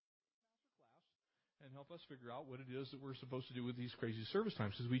and help us figure out what it is that we're supposed to do with these crazy service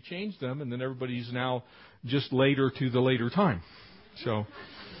times. Because we changed them, and then everybody's now just later to the later time. So,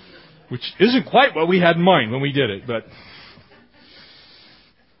 which isn't quite what we had in mind when we did it. But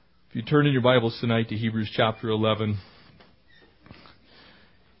if you turn in your Bibles tonight to Hebrews chapter 11.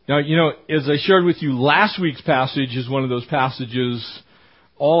 Now, as I shared with you, last week's passage is one of those passages,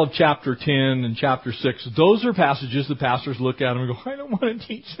 all of chapter 10 and chapter 6. Those are passages the pastors look at and go, I don't want to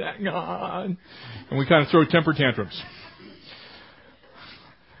teach that, God. And we kind of throw temper tantrums.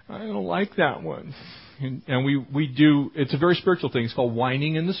 I don't like that one. And we do, it's a very spiritual thing. It's called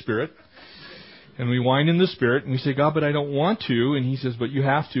whining in the Spirit. And we whine in the Spirit, and we say, God, but I don't want to. And He says, but you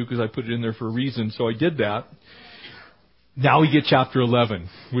have to, because I put it in there for a reason. So I did that. Now we get chapter 11,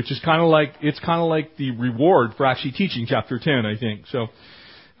 which is kind of like the reward for actually teaching chapter 10, I think. So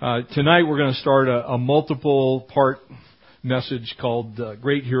tonight we're going to start a multiple part message called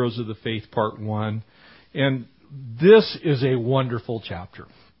Great Heroes of the Faith, Part 1. And this is a wonderful chapter.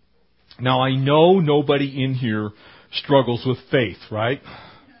 Now I know nobody in here struggles with faith, right?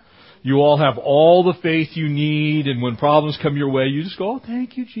 You all have all the faith you need, and when problems come your way, you just go, oh,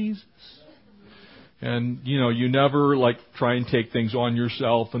 thank you, Jesus. And, you never try and take things on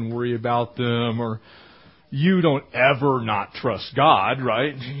yourself and worry about them, or you don't ever not trust God,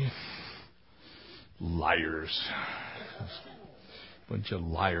 right? Liars. Bunch of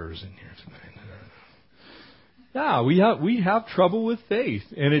liars in here tonight. Yeah, we have trouble with faith.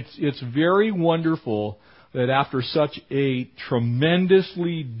 And it's very wonderful that after such a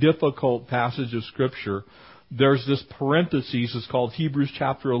tremendously difficult passage of Scripture, there's this parenthesis, it's called Hebrews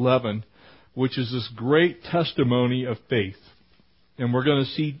chapter 11, which is this great testimony of faith. And we're going to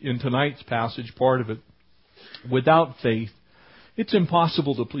see in tonight's passage part of it. Without faith, it's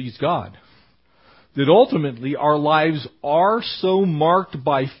impossible to please God. That ultimately our lives are so marked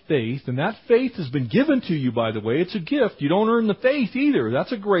by faith, and that faith has been given to you, by the way. It's a gift. You don't earn the faith either.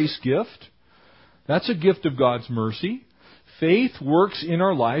 That's a grace gift. That's a gift of God's mercy. Faith works in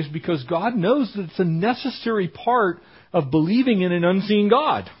our lives because God knows that it's a necessary part of believing in an unseen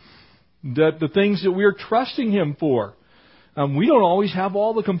God. That the things that we're trusting Him for, we don't always have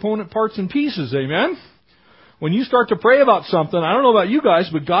all the component parts and pieces, amen? When you start to pray about something, I don't know about you guys,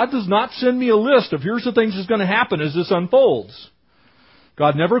 but God does not send me a list of here's the things that's going to happen as this unfolds.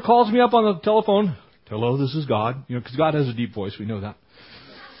 God never calls me up on the telephone, hello, this is God, because God has a deep voice, we know that.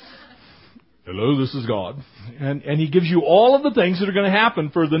 Hello, this is God. And He gives you all of the things that are going to happen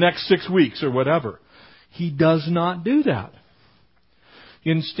for the next 6 weeks or whatever. He does not do that.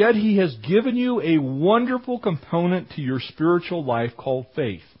 Instead, He has given you a wonderful component to your spiritual life called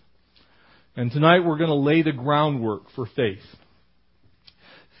faith. And tonight we're going to lay the groundwork for faith.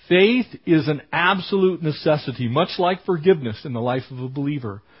 Faith is an absolute necessity, much like forgiveness in the life of a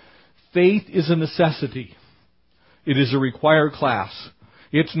believer. Faith is a necessity. It is a required class.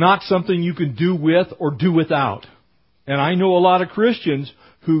 It's not something you can do with or do without. And I know a lot of Christians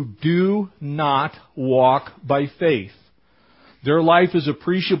who do not walk by faith. Their life is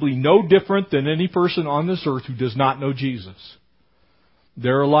appreciably no different than any person on this earth who does not know Jesus.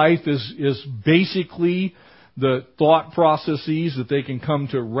 Their life is basically the thought processes that they can come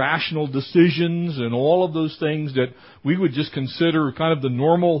to rational decisions and all of those things that we would just consider kind of the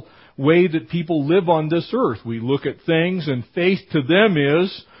normal way that people live on this earth. We look at things and faith to them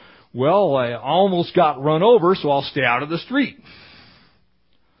is, well, I almost got run over, so I'll stay out of the street.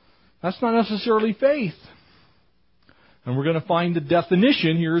 That's not necessarily faith. And we're going to find the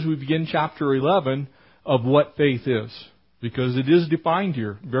definition here as we begin chapter 11 of what faith is. Because it is defined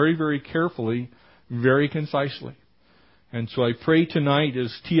here very, very carefully, very concisely. And so I pray tonight,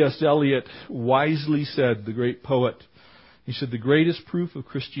 as T.S. Eliot wisely said, the great poet, he said, the greatest proof of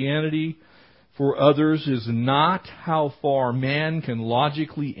Christianity for others is not how far man can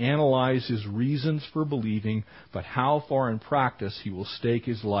logically analyze his reasons for believing, but how far in practice he will stake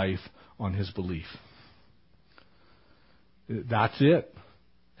his life on his belief. That's it.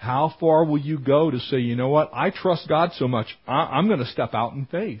 How far will you go to say, you know what, I trust God so much, I'm going to step out in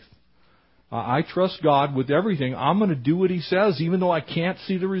faith. I trust God with everything. I'm going to do what He says, even though I can't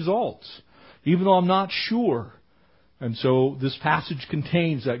see the results, even though I'm not sure. And so this passage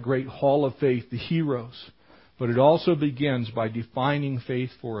contains that great hall of faith, the heroes. But it also begins by defining faith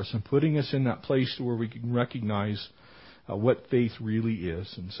for us and putting us in that place where we can recognize what faith really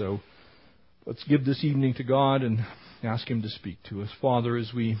is. And so let's give this evening to God and ask Him to speak to us. Father,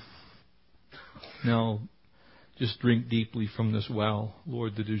 as we now just drink deeply from this well,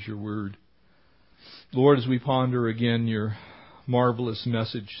 Lord, that is Your Word. Lord, as we ponder again Your marvelous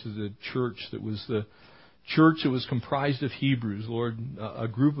message to the church that was comprised of Hebrews, Lord, a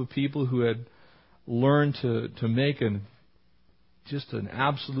group of people who had learned to make just an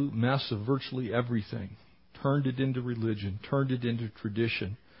absolute mess of virtually everything. Turned it into religion, turned it into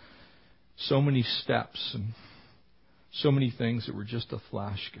tradition. So many steps and so many things that were just a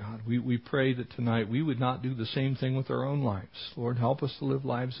flash, God. We pray that tonight we would not do the same thing with our own lives. Lord, help us to live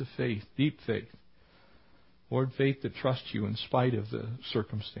lives of faith, deep faith. Lord, faith that trusts you in spite of the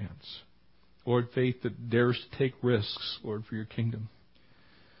circumstance. Lord, faith that dares to take risks, Lord, for your kingdom.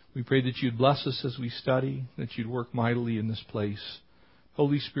 We pray that you'd bless us as we study, that you'd work mightily in this place.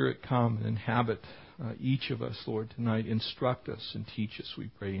 Holy Spirit, come and inhabit each of us, Lord, tonight. Instruct us and teach us, we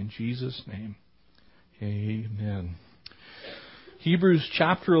pray. In Jesus' name, amen. Hebrews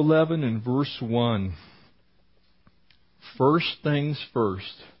chapter 11 and verse 1. First things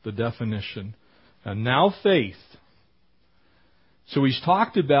first, the definition. And now faith. So he's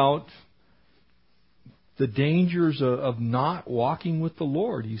talked about the dangers of not walking with the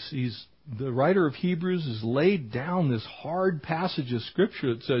Lord. The writer of Hebrews has laid down this hard passage of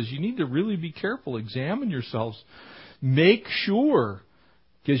Scripture that says you need to really be careful, examine yourselves, make sure,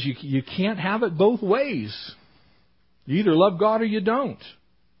 because you can't have it both ways. You either love God or you don't.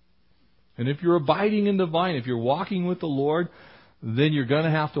 And if you're abiding in the vine, if you're walking with the Lord, then you're going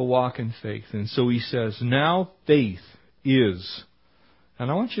to have to walk in faith. And so he says, now faith is. And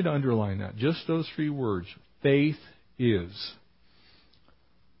I want you to underline that. Just those 3 words. Faith is.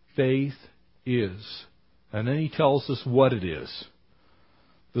 Faith is. And then he tells us what it is.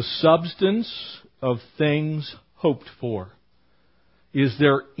 The substance of things hoped for. Is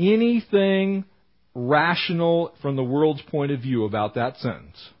there anything rational from the world's point of view about that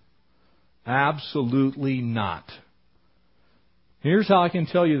sentence? Absolutely not. Here's how I can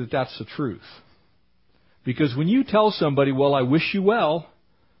tell you that that's the truth. Because when you tell somebody, well, I wish you well,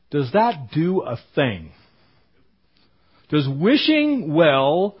 does that do a thing? Does wishing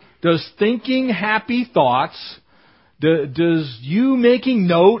well, does thinking happy thoughts, does you making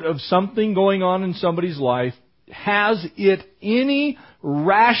note of something going on in somebody's life, has it any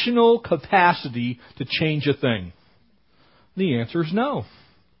rational capacity to change a thing? The answer is no.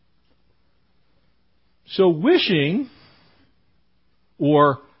 So wishing,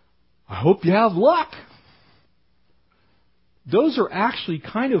 or I hope you have luck, those are actually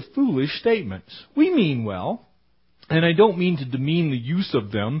kind of foolish statements. We mean well, and I don't mean to demean the use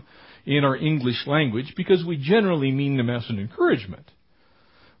of them in our English language, because we generally mean them as an encouragement.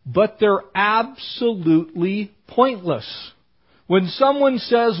 But they're absolutely pointless. When someone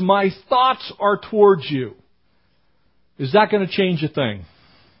says, my thoughts are towards you, is that going to change a thing?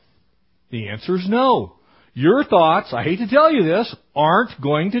 The answer is no. Your thoughts, I hate to tell you this, aren't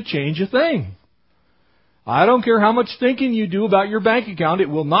going to change a thing. I don't care how much thinking you do about your bank account, it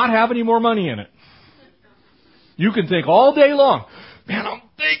will not have any more money in it. You can think all day long, man, I'm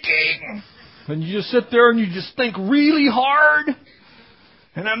thinking. And you just sit there and you just think really hard.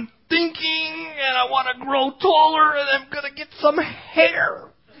 And I'm thinking, and I want to grow taller, and I'm going to get some hair.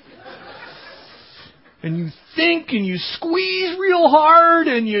 And you think, and you squeeze real hard,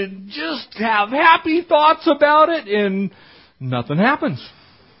 and you just have happy thoughts about it, and nothing happens.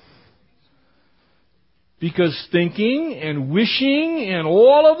 Because thinking and wishing and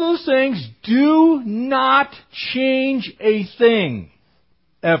all of those things do not change a thing.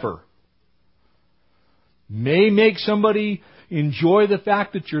 Ever. May make somebody enjoy the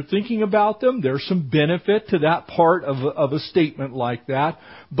fact that you're thinking about them. There's some benefit to that part of a statement like that.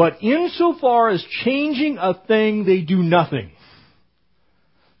 But insofar as changing a thing, they do nothing.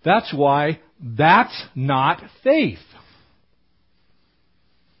 That's why that's not faith.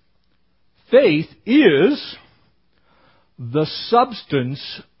 Faith is the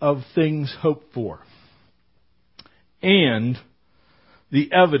substance of things hoped for and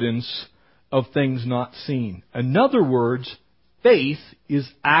the evidence of things not seen. In other words, faith is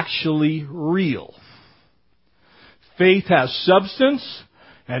actually real. Faith has substance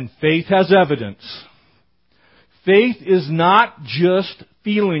and faith has evidence. Faith is not just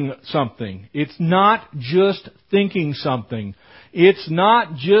feeling something. It's not just thinking something. It's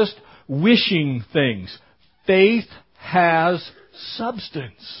not just wishing things. Faith has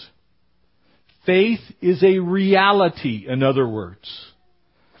substance. Faith is a reality, in other words.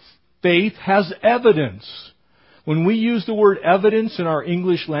 Faith has evidence. When we use the word evidence in our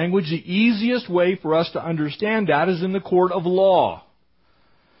English language, the easiest way for us to understand that is in the court of law.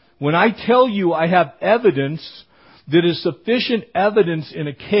 When I tell you I have evidence that is sufficient evidence in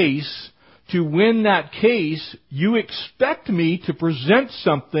a case to win that case, you expect me to present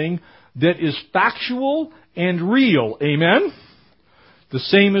something that is factual and real. Amen? The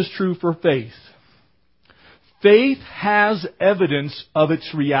same is true for faith. Faith has evidence of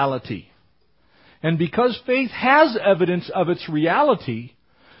its reality. And because faith has evidence of its reality,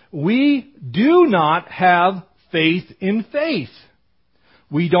 we do not have faith in faith.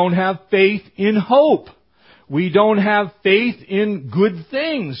 We don't have faith in hope. We don't have faith in good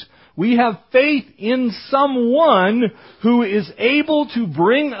things. We have faith in someone who is able to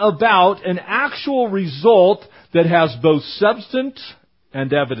bring about an actual result that has both substance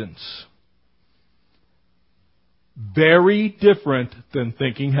and evidence. Very different than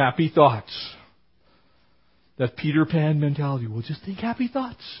thinking happy thoughts. That Peter Pan mentality. Well, just think happy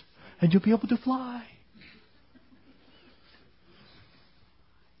thoughts and you'll be able to fly.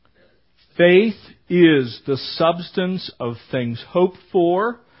 Faith is the substance of things hoped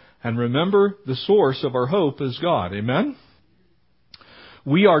for. And remember, the source of our hope is God. Amen?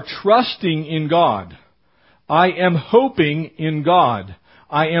 We are trusting in God. I am hoping in God.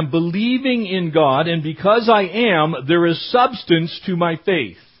 I am believing in God. And because I am, there is substance to my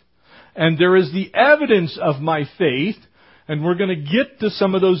faith. And there is the evidence of my faith. And we're going to get to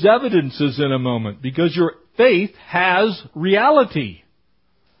some of those evidences in a moment. Because your faith has reality.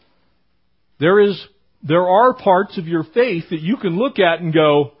 There are parts of your faith that you can look at and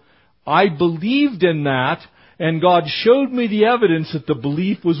go, I believed in that, and God showed me the evidence that the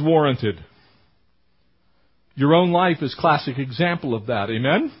belief was warranted. Your own life is a classic example of that.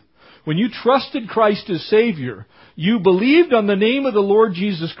 Amen? When you trusted Christ as Savior, you believed on the name of the Lord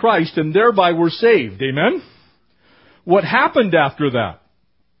Jesus Christ and thereby were saved. Amen? What happened after that?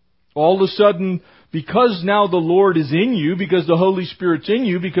 All of a sudden, because now the Lord is in you, because the Holy Spirit's in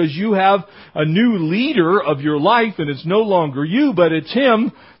you, because you have a new leader of your life and it's no longer you, but it's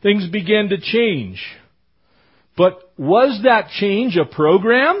Him, things began to change. But was that change a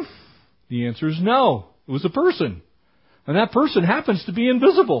program? The answer is no. It was a person. And that person happens to be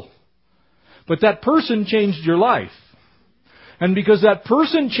invisible. But that person changed your life. And because that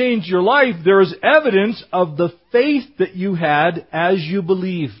person changed your life, there is evidence of the faith that you had as you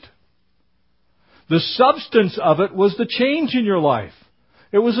believed. The substance of it was the change in your life.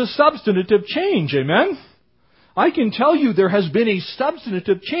 It was a substantive change, amen? I can tell you there has been a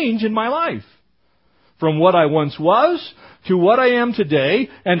substantive change in my life. From what I once was, to what I am today,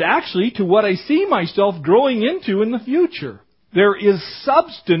 and actually to what I see myself growing into in the future. There is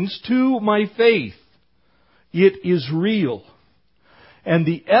substance to my faith. It is real. And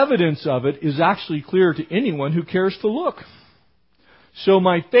the evidence of it is actually clear to anyone who cares to look. So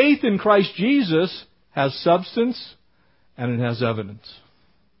my faith in Christ Jesus has substance and it has evidence.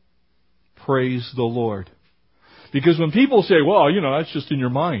 Praise the Lord. Because when people say, well, that's just in your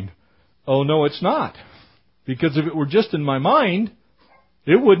mind. Oh, no, it's not. Because if it were just in my mind,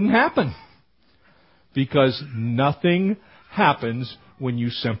 it wouldn't happen. Because nothing happens when you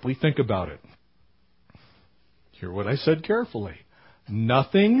simply think about it. Hear what I said carefully.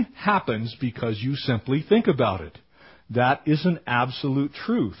 Nothing happens because you simply think about it. That is an absolute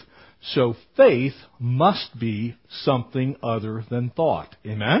truth. So faith must be something other than thought.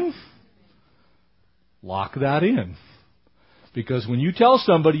 Amen? Lock that in. Because when you tell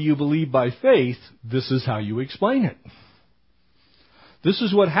somebody you believe by faith, this is how you explain it. This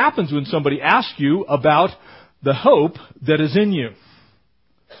is what happens when somebody asks you about the hope that is in you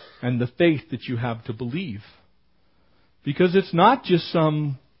and the faith that you have to believe. Because it's not just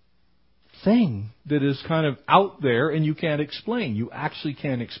some thing that is kind of out there and you can't explain. You actually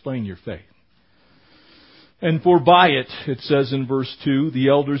can explain your faith. And for by it, it says in verse 2, the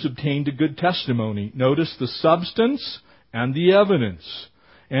elders obtained a good testimony. Notice the substance and the evidence.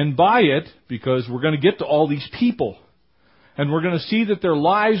 And by it, because we're going to get to all these people, and we're going to see that their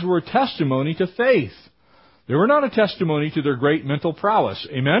lives were a testimony to faith. They were not a testimony to their great mental prowess.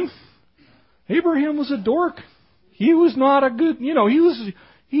 Amen? Abraham was a dork. He was not a good, he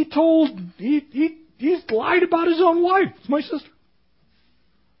lied about his own wife. It's my sister.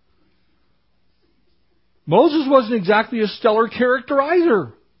 Moses wasn't exactly a stellar character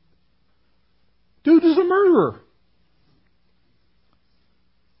either. Dude is a murderer.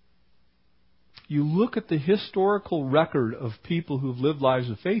 You look at the historical record of people who've lived lives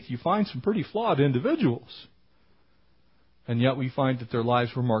of faith, you find some pretty flawed individuals. And yet we find that their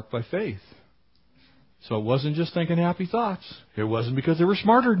lives were marked by faith. So it wasn't just thinking happy thoughts. It wasn't because they were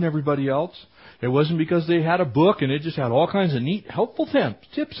smarter than everybody else. It wasn't because they had a book and it just had all kinds of neat, helpful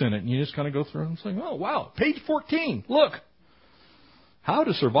tips in it. And you just kind of go through and say, oh, wow, page 14, look. How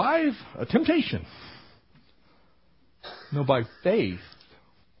to survive a temptation. No, by faith,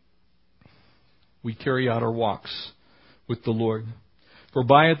 we carry out our walks with the Lord. For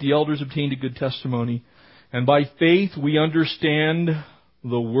by it the elders obtained a good testimony. And by faith we understand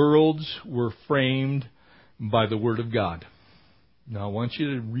the worlds were framed by the Word of God. Now, I want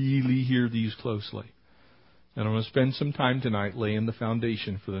you to really hear these closely. And I'm going to spend some time tonight laying the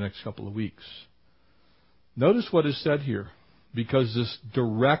foundation for the next couple of weeks. Notice what is said here, because this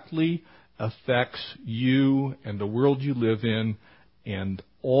directly affects you and the world you live in and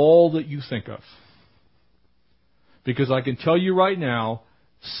all that you think of. Because I can tell you right now,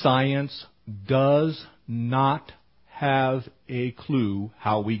 science does not have a clue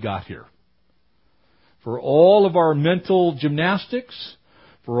how we got here. For all of our mental gymnastics,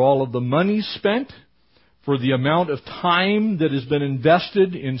 for all of the money spent, for the amount of time that has been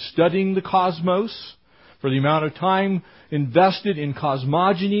invested in studying the cosmos, for the amount of time invested in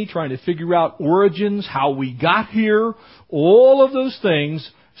cosmogony, trying to figure out origins, how we got here, all of those things,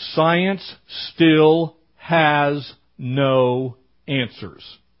 science still has no answers.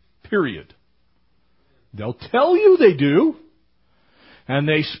 Period. They'll tell you they do, and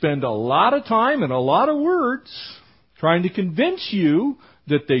they spend a lot of time and a lot of words trying to convince you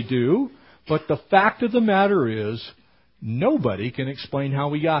that they do, but the fact of the matter is, nobody can explain how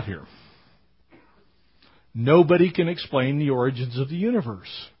we got here. Nobody can explain the origins of the universe.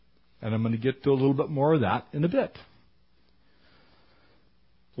 And I'm going to get to a little bit more of that in a bit.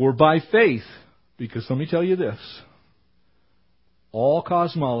 Or by faith, because let me tell you this, all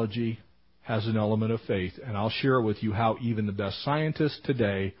cosmology has an element of faith, and I'll share with you how even the best scientists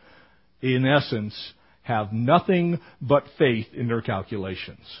today, in essence, have nothing but faith in their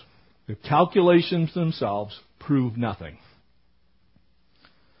calculations. The calculations themselves prove nothing.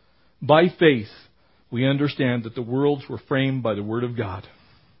 By faith, we understand that the worlds were framed by the Word of God.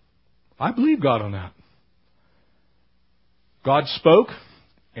 I believe God on that. God spoke,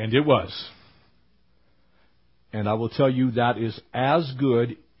 and it was. And I will tell you that is as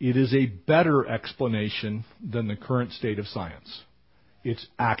good, it is a better explanation than the current state of science. It's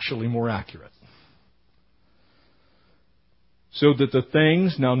actually more accurate. So that the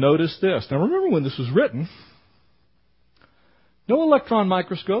things, now notice this. Now remember when this was written, no electron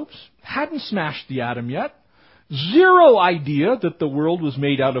microscopes, hadn't smashed the atom yet, zero idea that the world was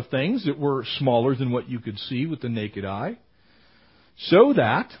made out of things that were smaller than what you could see with the naked eye. So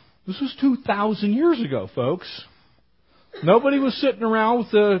that, this was 2,000 years ago, folks. Nobody was sitting around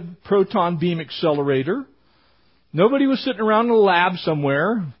with a proton beam accelerator. Nobody was sitting around in a lab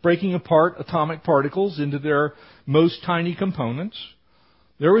somewhere breaking apart atomic particles into their most tiny components.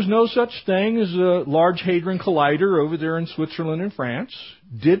 There was no such thing as a Large Hadron Collider over there in Switzerland and France.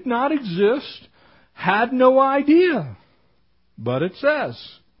 Did not exist. Had no idea. But it says,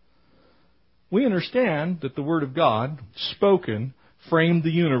 we understand that the Word of God, spoken, framed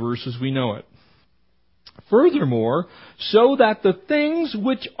the universe as we know it. Furthermore, so that the things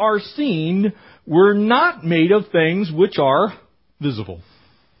which are seen were not made of things which are visible.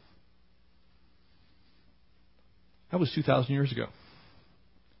 That was 2,000 years ago.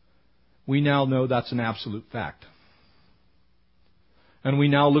 We now know that's an absolute fact. And we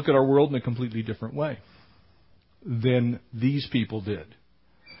now look at our world in a completely different way than these people did.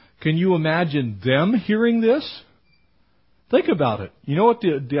 Can you imagine them hearing this? Think about it. You know what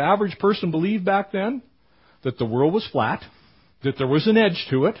the average person believed back then? That the world was flat, that there was an edge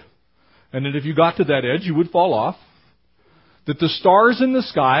to it, and that if you got to that edge, you would fall off. That the stars in the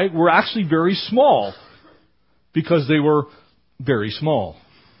sky were actually very small, because they were very small.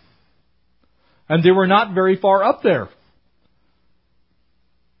 And they were not very far up there.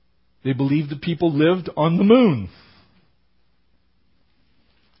 They believed that people lived on the moon.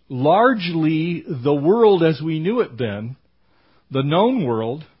 Largely, the world as we knew it then, the known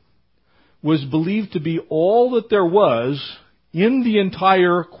world, was believed to be all that there was in the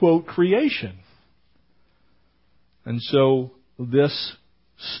entire, quote, creation. And so this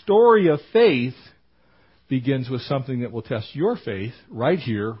story of faith begins with something that will test your faith right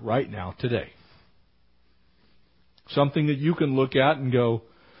here, right now, today. Something that you can look at and go,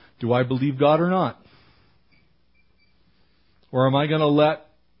 do I believe God or not? Or am I going to let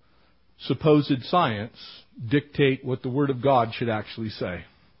supposed science dictate what the Word of God should actually say?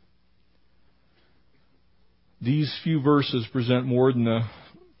 These few verses present more than a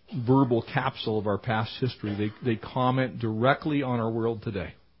verbal capsule of our past history. They comment directly on our world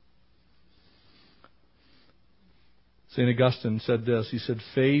today. St. Augustine said this. He said,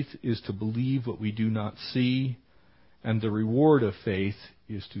 faith is to believe what we do not see, and the reward of faith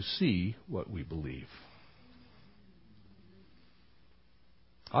is to see what we believe.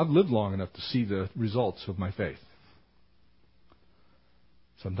 I've lived long enough to see the results of my faith.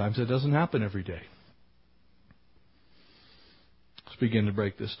 Sometimes it doesn't happen every day. Let's begin to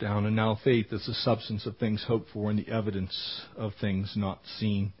break this down. And now faith is the substance of things hoped for and the evidence of things not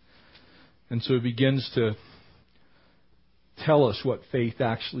seen. And so it begins to tell us what faith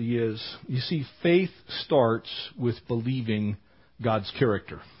actually is. You see, faith starts with believing God's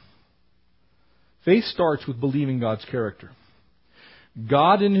character. Faith starts with believing God's character.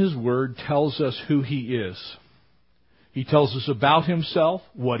 God in His Word tells us who He is. He tells us about Himself,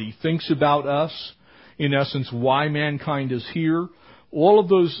 what He thinks about us, in essence, why mankind is here. All of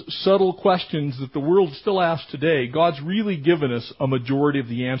those subtle questions that the world still asks today, God's really given us a majority of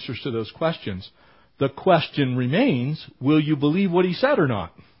the answers to those questions. The question remains, will you believe what He said or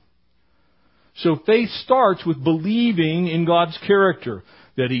not? So faith starts with believing in God's character,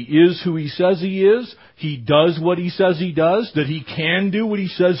 that He is who He says He is, He does what He says He does, that He can do what He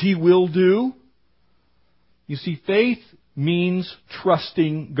says He will do. You see, faith means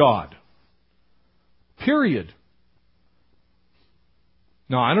trusting God. Period.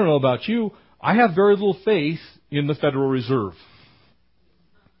 Now, I don't know about you, I have very little faith in the Federal Reserve.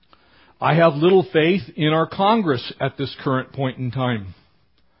 I have little faith in our Congress at this current point in time.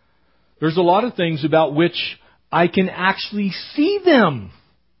 There's a lot of things about which I can actually see them,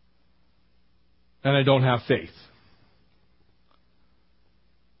 and I don't have faith.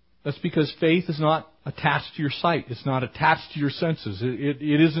 That's because faith is not attached to your sight. It's not attached to your senses.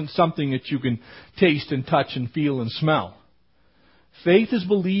 It isn't something that you can taste and touch and feel and smell. Faith is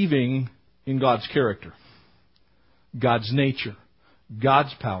believing in God's character, God's nature,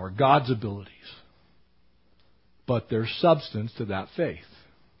 God's power, God's abilities. But there's substance to that faith.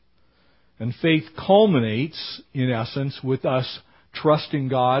 And faith culminates, in essence, with us trusting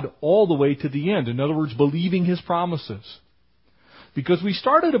God all the way to the end. In other words, believing His promises. Because we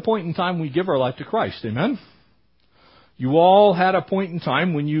start at a point in time when we give our life to Christ. Amen? You all had a point in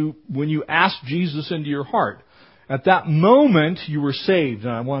time when you asked Jesus into your heart. At that moment, you were saved.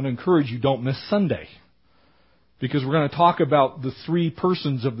 And I want to encourage you, don't miss Sunday. Because we're going to talk about the three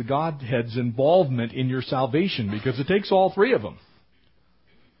persons of the Godhead's involvement in your salvation. Because it takes all three of them.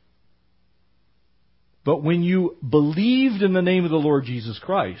 But when you believed in the name of the Lord Jesus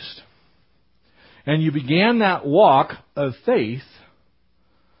Christ, and you began that walk of faith,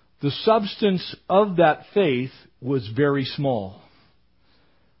 the substance of that faith was very small.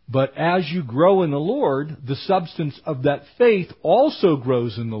 But as you grow in the Lord, the substance of that faith also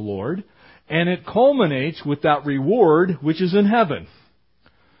grows in the Lord, and it culminates with that reward which is in heaven.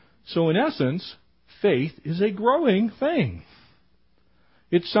 So in essence, faith is a growing thing.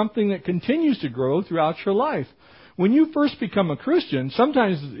 It's something that continues to grow throughout your life. When you first become a Christian,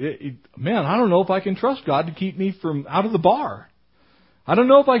 sometimes, I don't know if I can trust God to keep me from out of the bar. I don't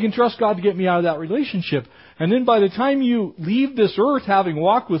know if I can trust God to get me out of that relationship. And then by the time you leave this earth, having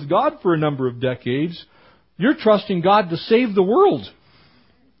walked with God for a number of decades, you're trusting God to save the world.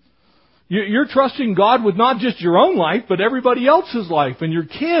 You're trusting God with not just your own life, but everybody else's life and your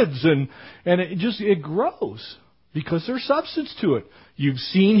kids. And it grows because there's substance to it. You've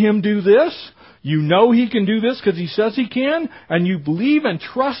seen Him do this. You know He can do this because He says He can. And you believe and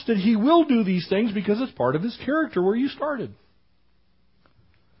trust that He will do these things because it's part of His character where you started.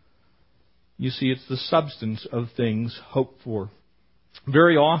 You see, it's the substance of things hoped for.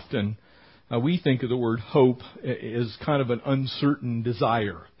 Very often, we think of the word hope as kind of an uncertain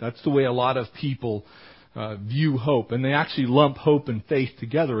desire. That's the way a lot of people view hope. And they actually lump hope and faith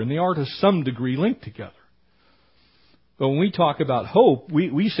together. And they are to some degree linked together. But when we talk about hope,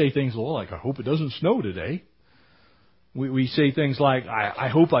 we say things like, I hope it doesn't snow today. We say things like, I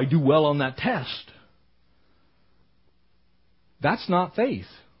hope I do well on that test. That's not faith.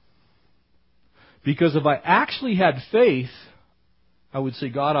 Because if I actually had faith, I would say,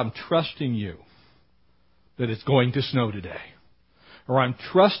 God, I'm trusting You that it's going to snow today. Or I'm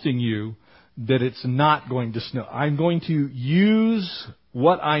trusting You that it's not going to snow. I'm going to use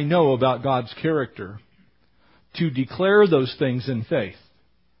what I know about God's character to declare those things in faith.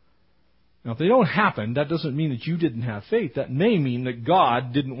 Now, if they don't happen, that doesn't mean that you didn't have faith. That may mean that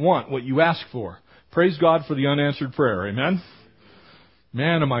God didn't want what you asked for. Praise God for the unanswered prayer. Amen?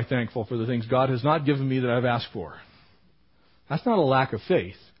 Man, am I thankful for the things God has not given me that I've asked for. That's not a lack of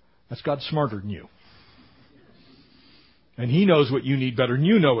faith. That's God smarter than you. And He knows what you need better than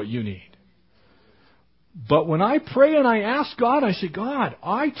you know what you need. But when I pray and I ask God, I say, God,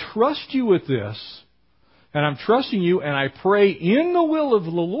 I trust You with this. And I'm trusting You, and I pray in the will of the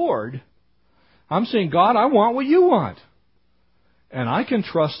Lord. I'm saying, God, I want what You want. And I can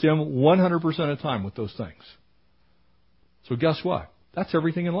trust Him 100% of the time with those things. So guess what? That's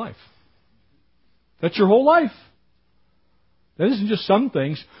everything in life. That's your whole life. That isn't just some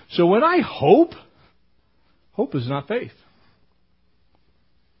things. So when I hope is not faith.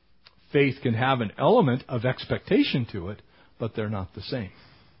 Faith can have an element of expectation to it, but they're not the same.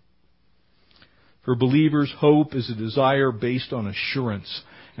 For believers, hope is a desire based on assurance,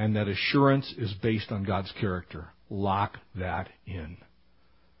 and that assurance is based on God's character. Lock that in.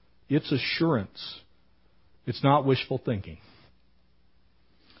 It's assurance. It's not wishful thinking.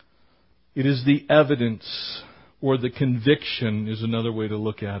 It is the evidence, or the conviction is another way to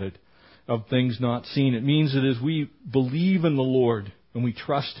look at it, of things not seen. It means that as we believe in the Lord and we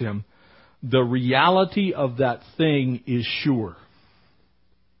trust Him, the reality of that thing is sure.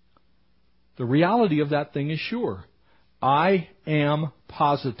 The reality of that thing is sure. I am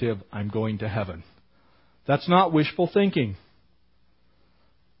positive I'm going to heaven. That's not wishful thinking.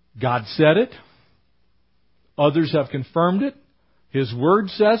 God said it. Others have confirmed it. His Word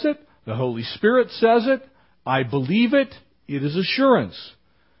says it. The Holy Spirit says it. I believe it. It is assurance.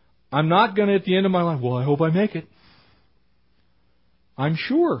 I'm not going to, at the end of my life, well, I hope I make it. I'm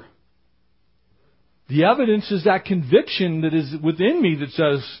sure. The evidence is that conviction that is within me that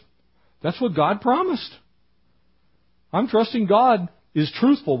says, that's what God promised. I'm trusting God is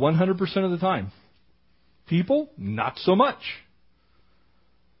truthful 100% of the time. People, not so much.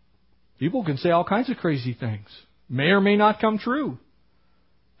 People can say all kinds of crazy things. May or may not come true.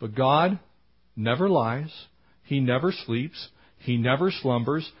 But God never lies. He never sleeps. He never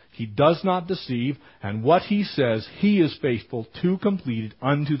slumbers. He does not deceive. And what He says, He is faithful to complete it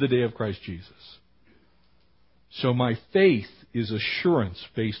unto the day of Christ Jesus. So my faith is assurance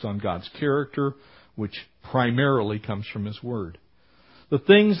based on God's character, which primarily comes from His Word. The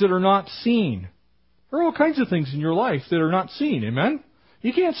things that are not seen. There are all kinds of things in your life that are not seen. Amen?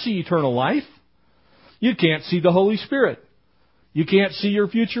 You can't see eternal life. You can't see the Holy Spirit. You can't see your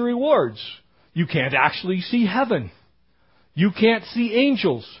future rewards. You can't actually see heaven. You can't see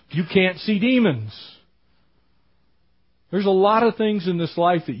angels. You can't see demons. There's a lot of things in this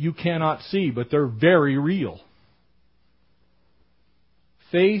life that you cannot see, but they're very real.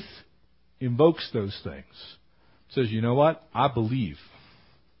 Faith invokes those things. It says, you know what? I believe.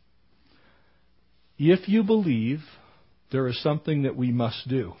 If you believe, there is something that we must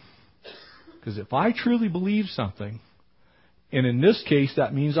do. Because if I truly believe something, and in this case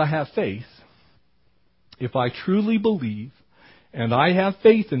that means I have faith, if I truly believe and I have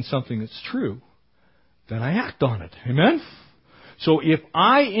faith in something that's true, then I act on it. Amen? So if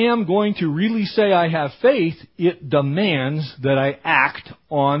I am going to really say I have faith, it demands that I act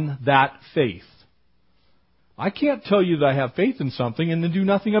on that faith. I can't tell you that I have faith in something and then do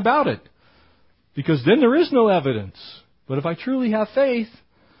nothing about it. Because then there is no evidence. But if I truly have faith,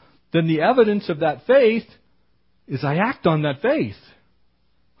 then the evidence of that faith is I act on that faith.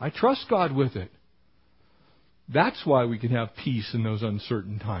 I trust God with it. That's why we can have peace in those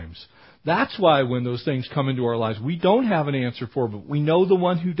uncertain times. That's why when those things come into our lives, we don't have an answer for, but we know the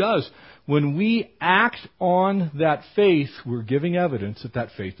one who does. When we act on that faith, we're giving evidence that that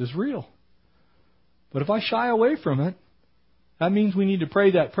faith is real. But if I shy away from it, that means we need to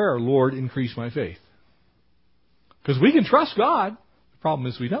pray that prayer, Lord, increase my faith. Because we can trust God. The problem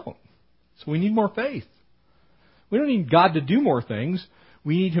is we don't. So we need more faith. We don't need God to do more things.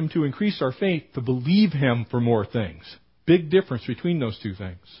 We need Him to increase our faith to believe Him for more things. Big difference between those two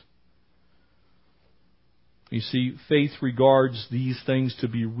things. You see, faith regards these things to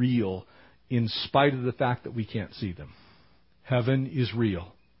be real in spite of the fact that we can't see them. Heaven is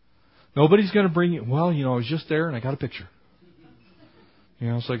real. Nobody's going to bring you, well, I was just there and I got a picture.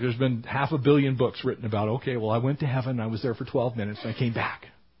 It's like there's been 500 million books written about, okay, well, I went to heaven, I was there for 12 minutes, and I came back.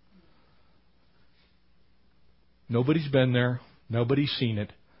 Nobody's been there. Nobody's seen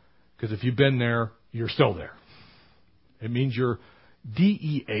it. Because if you've been there, you're still there. It means you're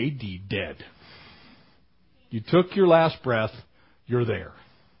D-E-A-D, dead. You took your last breath, you're there.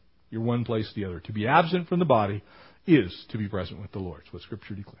 You're one place or the other. To be absent from the body is to be present with the Lord. That's what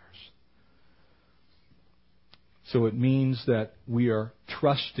Scripture declares. So it means that we are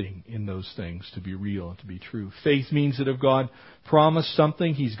trusting in those things to be real and to be true. Faith means that if God promised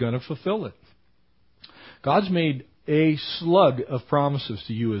something, He's going to fulfill it. God's made a slug of promises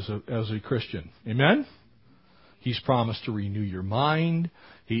to you as a Christian. Amen? He's promised to renew your mind.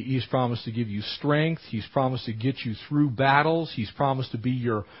 He's promised to give you strength. He's promised to get you through battles. He's promised to be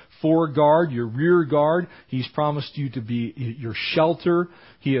your foreguard, your rear guard. He's promised you to be your shelter.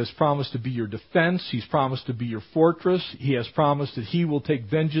 He has promised to be your defense. He's promised to be your fortress. He has promised that He will take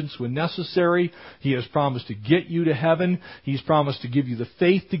vengeance when necessary. He has promised to get you to heaven. He's promised to give you the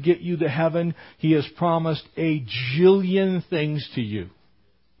faith to get you to heaven. He has promised a jillion things to you.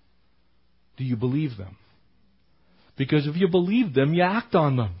 Do you believe them? Because if you believe them, you act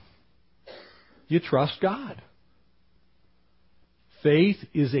on them. You trust God. Faith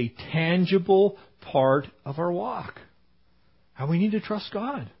is a tangible part of our walk. And we need to trust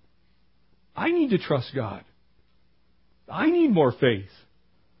God. I need to trust God. I need more faith.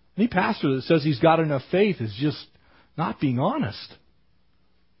 Any pastor that says he's got enough faith is just not being honest.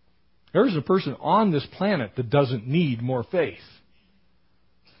 There's a person on this planet that doesn't need more faith.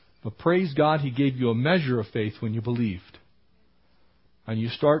 But praise God, He gave you a measure of faith when you believed. And you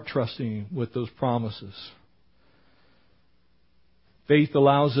start trusting with those promises. Faith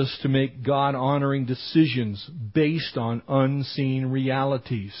allows us to make God-honoring decisions based on unseen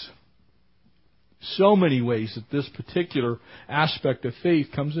realities. So many ways that this particular aspect of faith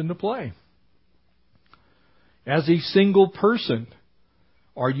comes into play. As a single person,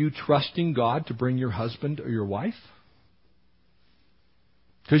 are you trusting God to bring your husband or your wife?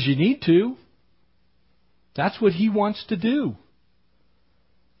 Because you need to. That's what He wants to do.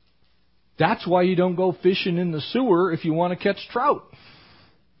 That's why you don't go fishing in the sewer if you want to catch trout.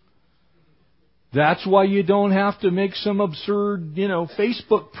 That's why you don't have to make some absurd,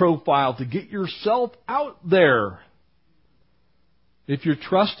 Facebook profile to get yourself out there. If you're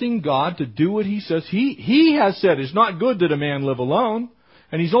trusting God to do what He says, He has said it's not good that a man live alone.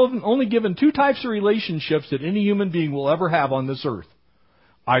 And He's only given two types of relationships that any human being will ever have on this earth.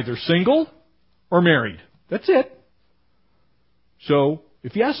 Either single or married. That's it. So,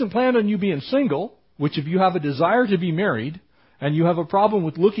 if He hasn't planned on you being single, which if you have a desire to be married, and you have a problem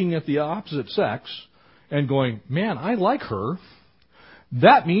with looking at the opposite sex and going, man, I like her,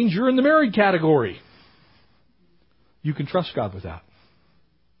 that means you're in the married category. You can trust God with that.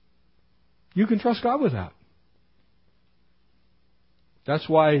 You can trust God with that. That's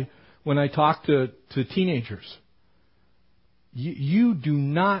why when I talk to teenagers, you do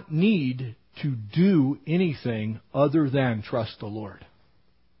not need to do anything other than trust the Lord.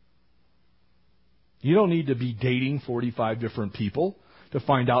 You don't need to be dating 45 different people to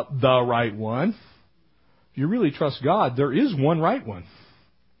find out the right one. If you really trust God, there is one right one.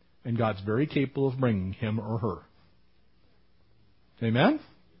 And God's very capable of bringing him or her. Amen?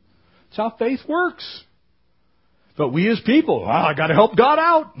 That's how faith works. But we as people, I got to help God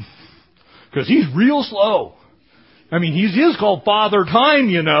out. Because He's real slow. I mean, He is called Father Time,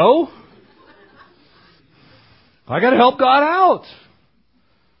 I got to help God out.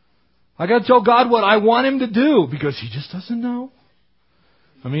 I got to tell God what I want Him to do because He just doesn't know.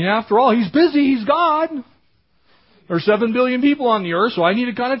 I mean, after all, He's busy. He's God. There's 7 billion people on the earth, so I need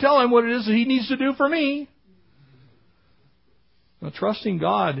to kind of tell Him what it is that He needs to do for me. Now, trusting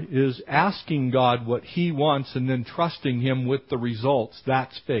God is asking God what He wants and then trusting Him with the results.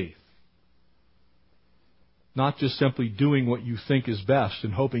 That's faith. Not just simply doing what you think is best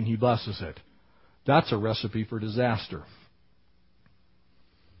and hoping He blesses it. That's a recipe for disaster.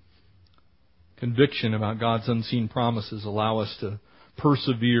 Conviction about God's unseen promises allow us to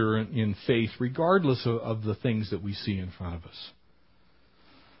persevere in faith regardless of the things that we see in front of us.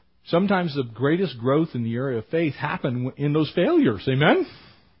 Sometimes the greatest growth in the area of faith happen in those failures. Amen?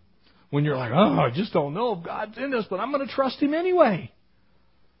 When you're like, I just don't know if God's in this, but I'm going to trust Him anyway.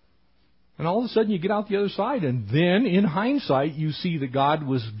 And all of a sudden you get out the other side, and then in hindsight you see that God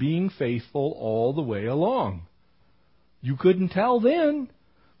was being faithful all the way along. You couldn't tell then,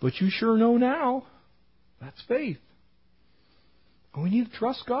 but you sure know now. That's faith. And we need to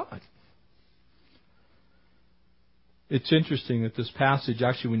trust God. It's interesting that this passage,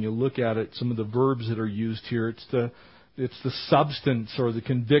 actually, when you look at it, some of the verbs that are used here, it's the substance or the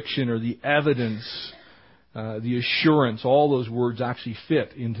conviction or the evidence, the assurance. All those words actually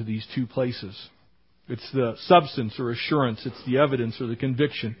fit into these two places. It's the substance or assurance. It's the evidence or the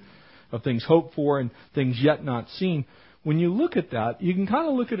conviction of things hoped for and things yet not seen. When you look at that, you can kind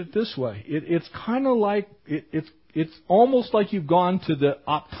of look at it this way. It's kind of like, it's almost like you've gone to the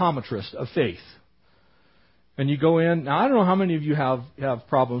optometrist of faith. And you go in. Now, I don't know how many of you have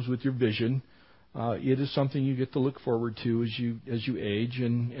problems with your vision. It is something you get to look forward to as you age.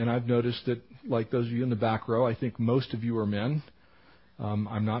 And I've noticed that, like those of you in the back row, I think most of you are men.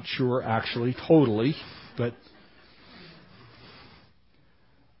 I'm not sure, actually, totally, but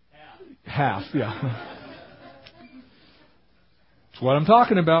half, yeah. That's what I'm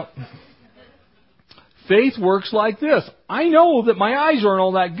talking about. Faith works like this. I know that my eyes aren't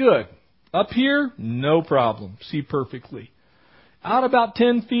all that good. Up here, no problem. See perfectly. Out about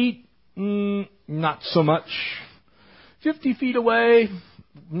 10 feet, not so much. 50 feet away,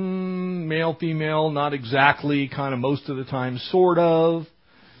 male, female, not exactly, kind of most of the time, sort of.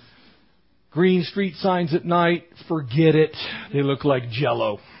 Green street signs at night, forget it. They look like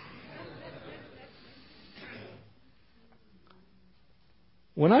Jell-O.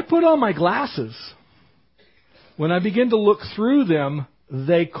 When I put on my glasses, when I begin to look through them,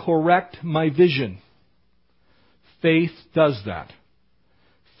 they correct my vision. Faith does that.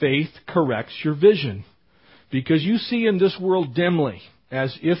 faith corrects your vision. Because you see in this world dimly,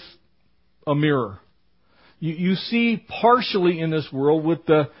 as if a mirror. You see partially in this world with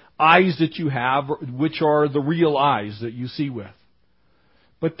the eyes that you have, which are the real eyes that you see with.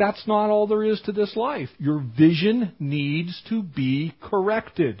 But that's not all there is to this life. Your vision needs to be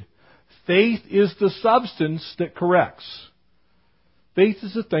corrected. Faith is the substance that corrects. Faith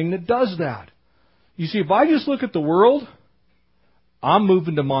is the thing that does that. You see, if I just look at the world, I'm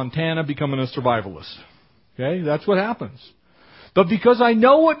moving to Montana becoming a survivalist. Okay, that's what happens. But because I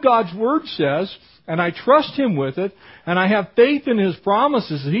know what God's Word says, and I trust Him with it, and I have faith in His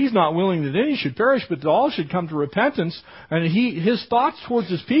promises that He's not willing that any should perish, but that all should come to repentance, and His thoughts towards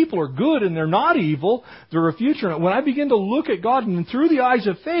His people are good, and they're not evil, they're a future. When I begin to look at God, and through the eyes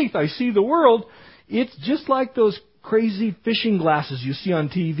of faith, I see the world, it's just like those crazy fishing glasses you see on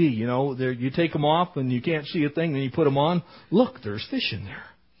TV. You know, you take them off, and you can't see a thing, then you put them on. Look, there's fish in there.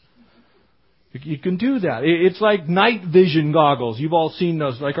 You can do that. It's like night vision goggles. You've all seen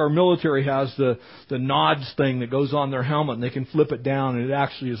those. Like our military has the nods thing that goes on their helmet, and they can flip it down, and it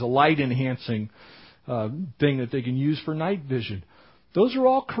actually is a light-enhancing thing that they can use for night vision. Those are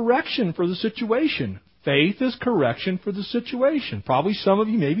all correction for the situation. Faith is correction for the situation. Probably some of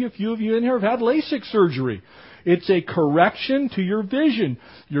you, maybe a few of you in here have had LASIK surgery. It's a correction to your vision.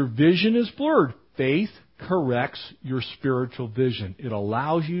 Your vision is blurred. Faith corrects your spiritual vision. It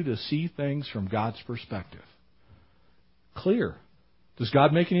allows you to see things from God's perspective. Clear. Does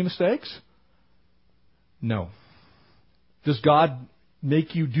God make any mistakes? No. Does God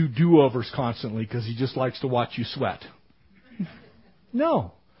make you do do-overs constantly because He just likes to watch you sweat?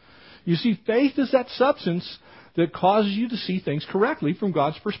 No. You see, faith is that substance that causes you to see things correctly from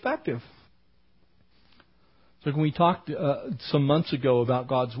God's perspective. So when we talked some months ago about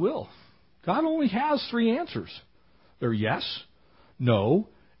God's will, God only has 3 answers. They're yes, no,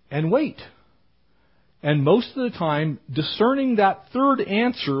 and wait. And most of the time, discerning that third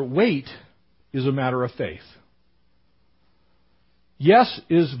answer, wait, is a matter of faith. Yes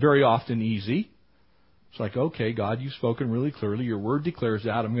is very often easy. It's like, okay, God, you've spoken really clearly. Your Word declares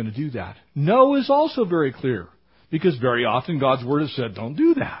that. I'm going to do that. No is also very clear. Because very often God's Word has said, don't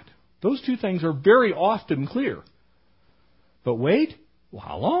do that. Those 2 things are very often clear. But wait, well,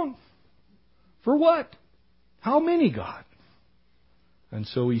 how long? For what? How many, God? And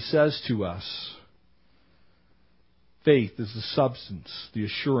so He says to us, faith is the substance, the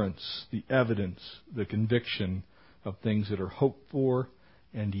assurance, the evidence, the conviction of things that are hoped for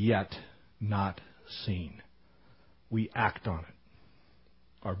and yet not seen. We act on it.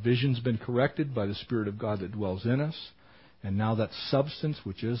 Our vision's been corrected by the Spirit of God that dwells in us, and now that substance,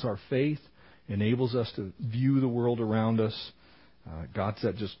 which is our faith, enables us to view the world around us. God's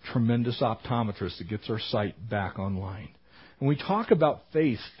that just tremendous optometrist that gets our sight back online. When we talk about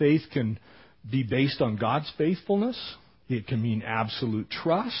faith, faith can be based on God's faithfulness. It can mean absolute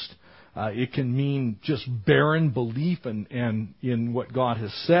trust. It can mean just barren belief in what God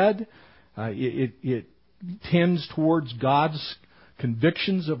has said. It tends towards God's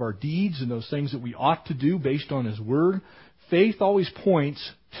convictions of our deeds and those things that we ought to do based on His Word. Faith always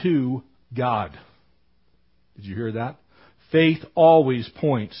points to God. Did you hear that? Faith always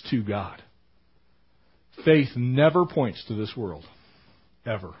points to God. Faith never points to this world.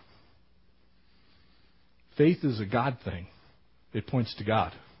 Ever. Faith is a God thing. It points to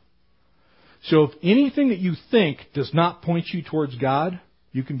God. So if anything that you think does not point you towards God,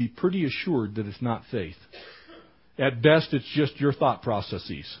 you can be pretty assured that it's not faith. At best, it's just your thought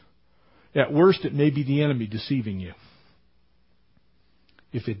processes. At worst, it may be the enemy deceiving you.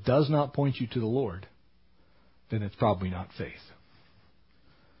 If it does not point you to the Lord, then it's probably not faith.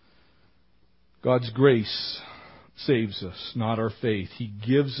 God's grace saves us, not our faith. He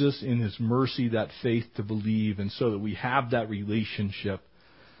gives us in His mercy that faith to believe, and so that we have that relationship,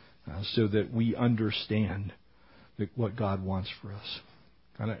 so that we understand what God wants for us.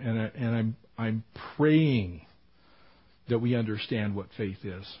 And I'm praying that we understand what faith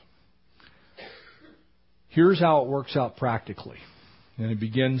is. Here's how it works out practically. And it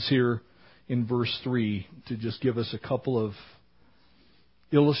begins here in verse 3 to just give us a couple of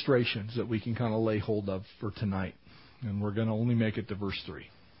illustrations that we can kind of lay hold of for tonight. And we're going to only make it to verse 3.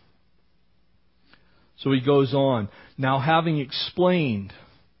 So he goes on. Now, having explained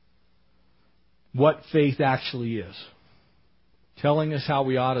what faith actually is, telling us how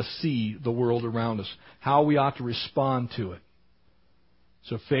we ought to see the world around us, how we ought to respond to it.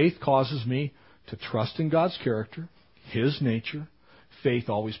 So faith causes me to trust in God's character, His nature. Faith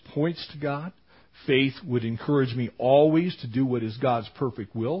always points to God. Faith would encourage me always to do what is God's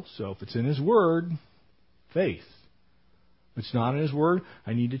perfect will. So if it's in His Word, faith. It's not in His Word.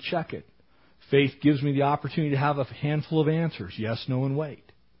 I need to check it. Faith gives me the opportunity to have a handful of answers. Yes, no, and wait.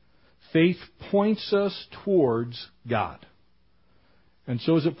 Faith points us towards God. And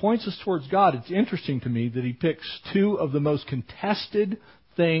so as it points us towards God, it's interesting to me that He picks two of the most contested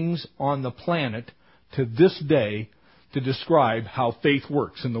things on the planet to this day to describe how faith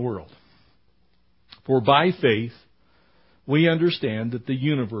works in the world. For by faith, we understand that the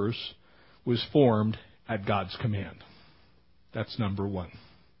universe was formed at God's command. That's number one.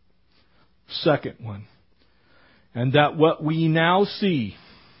 Second one, and that what we now see,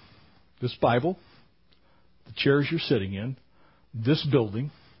 this Bible, the chairs you're sitting in, this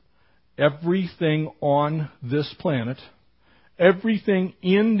building, everything on this planet, everything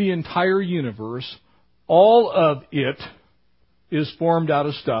in the entire universe, all of it is formed out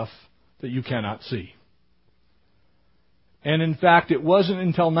of stuff that you cannot see. And in fact, it wasn't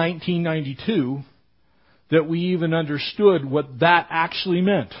until 1992 that we even understood what that actually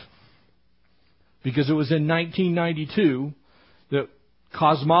meant. Because it was in 1992 that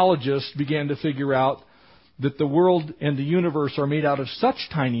cosmologists began to figure out that the world and the universe are made out of such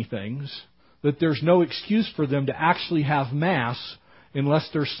tiny things that there's no excuse for them to actually have mass unless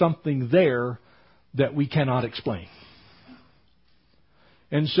there's something there that we cannot explain.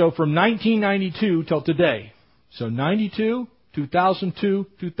 And so from 1992 till today, so 92, 2002,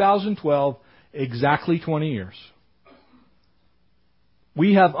 2012, exactly 20 years,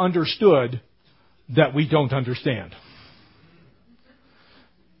 we have understood that we don't understand.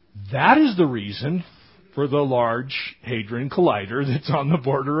 That is the reason for the Large Hadron Collider that's on the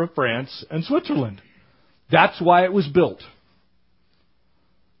border of France and Switzerland. That's why it was built.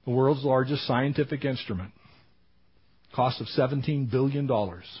 The world's largest scientific instrument. Cost of $17 billion.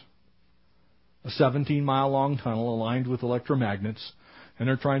 A 17-mile-long tunnel aligned with electromagnets, and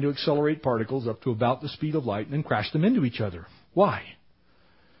they're trying to accelerate particles up to about the speed of light and then crash them into each other. Why?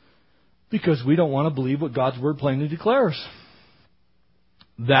 Because we don't want to believe what God's Word plainly declares.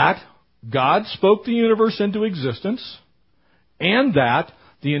 That God spoke the universe into existence, and that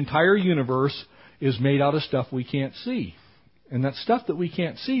the entire universe is made out of stuff we can't see. And that stuff that we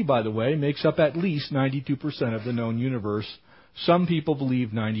can't see, by the way, makes up at least 92% of the known universe. Some people believe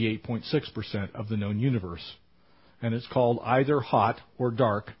 98.6% of the known universe. And it's called either hot or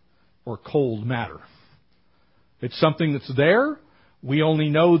dark or cold matter. It's something that's there. We only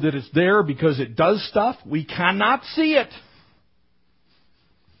know that it's there because it does stuff. We cannot see it.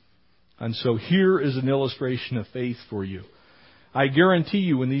 And so here is an illustration of faith for you. I guarantee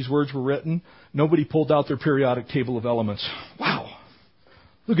you when these words were written, nobody pulled out their periodic table of elements. Wow,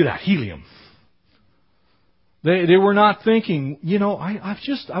 look at that, helium. They were not thinking,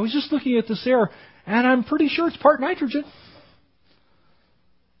 I was just looking at this air, and I'm pretty sure it's part nitrogen.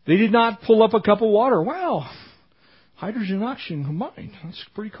 They did not pull up a cup of water. Wow, hydrogen and oxygen combined. That's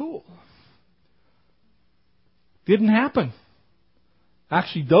pretty cool. Didn't happen.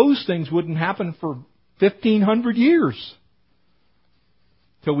 Actually, those things wouldn't happen for 1,500 years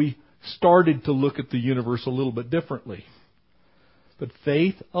till we started to look at the universe a little bit differently. But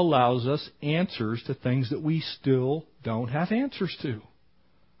faith allows us answers to things that we still don't have answers to.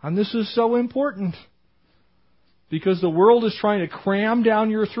 And this is so important. Because the world is trying to cram down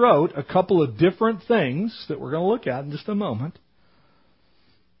your throat a couple of different things that we're going to look at in just a moment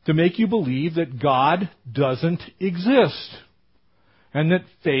to make you believe that God doesn't exist. And that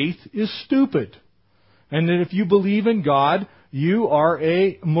faith is stupid. And that if you believe in God, you are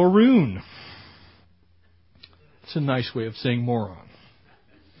a maroon. It's a nice way of saying moron.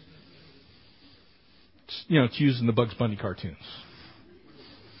 It's used in the Bugs Bunny cartoons.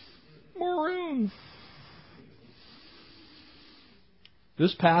 Maroon.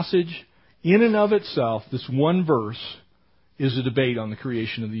 This passage, in and of itself, this one verse, is a debate on the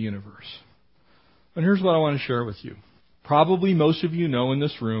creation of the universe. And here's what I want to share with you. Probably most of you know in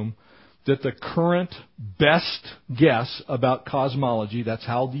this room that the current best guess about cosmology, that's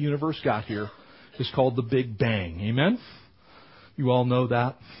how the universe got here, is called the Big Bang. Amen? You all know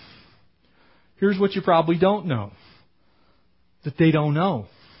that. Here's what you probably don't know. That they don't know.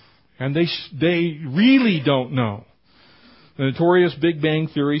 And they really don't know. The notorious Big Bang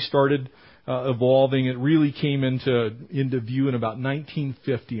Theory started evolving. It really came into view in about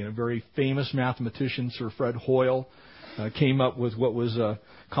 1950. And a very famous mathematician, Sir Fred Hoyle, came up with what was a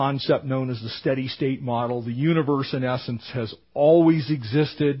concept known as the steady state model. The universe, in essence, has always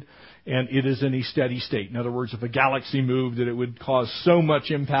existed, and it is in a steady state. In other words, if a galaxy moved, that it would cause so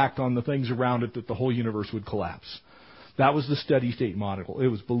much impact on the things around it that the whole universe would collapse. That was the steady state model. It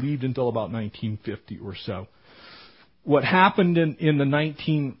was believed until about 1950 or so. what happened in the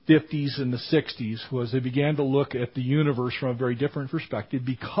 1950s and the 60s was they began to look at the universe from a very different perspective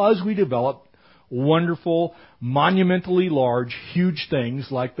because we developed wonderful, monumentally large, huge things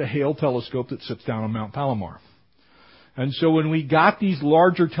like the Hale telescope that sits down on Mount Palomar. And so when we got these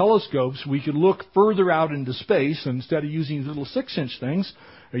larger telescopes, we could look further out into space, and instead of using these little 6-inch things,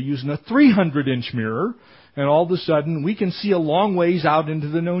 they're using a 300-inch mirror, and all of a sudden we can see a long ways out into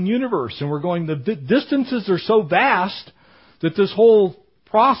the known universe. And we're going, the distances are so vast that this whole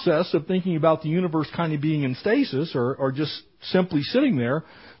process of thinking about the universe kind of being in stasis or just simply sitting there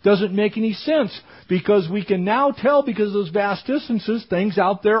doesn't make any sense, because we can now tell, because of those vast distances, things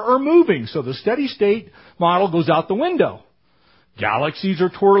out there are moving. So the steady state model goes out the window. Galaxies are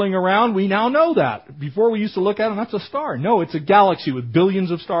twirling around. We now know that. Before we used to look at them, that's a star. No, it's a galaxy with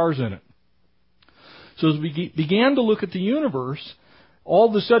billions of stars in it. So as we began to look at the universe, all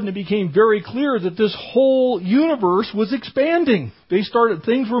of a sudden it became very clear that this whole universe was expanding. Things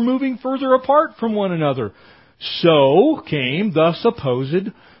were moving further apart from one another. So came the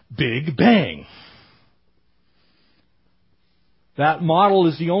supposed Big Bang. That model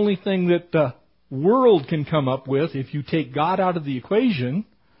is the only thing that the world can come up with, if you take God out of the equation,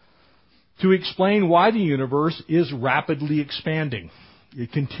 to explain why the universe is rapidly expanding.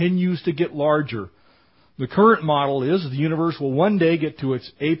 It continues to get larger. The current model is the universe will one day get to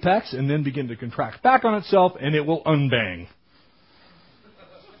its apex and then begin to contract back on itself, and it will unbang.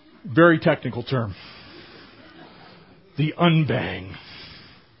 Very technical term. The unbang.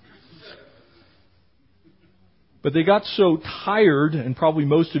 But they got so tired, and probably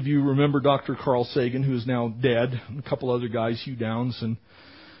most of you remember Dr. Carl Sagan, who is now dead, and a couple other guys, Hugh Downs, and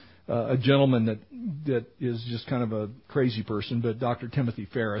a gentleman that is just kind of a crazy person, but Dr. Timothy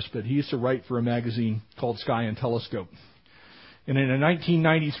Ferris. But he used to write for a magazine called Sky and Telescope. And in a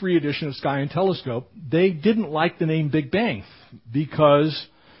 1993 edition of Sky and Telescope, they didn't like the name Big Bang, because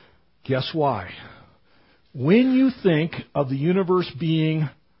guess why? When you think of the universe being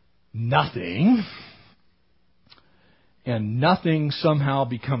nothing, and nothing somehow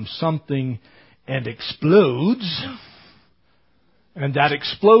becomes something and explodes, and that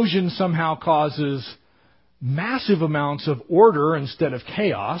explosion somehow causes massive amounts of order instead of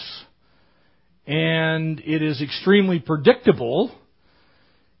chaos, and it is extremely predictable,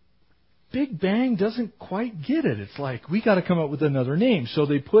 Big Bang doesn't quite get it. It's like, we got to come up with another name. So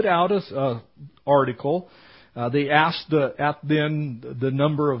they put out an article. They asked the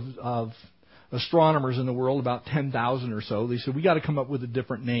number of astronomers in the world, about 10,000 or so. They said, we got to come up with a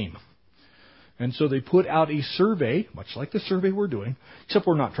different name. And so they put out a survey, much like the survey we're doing, except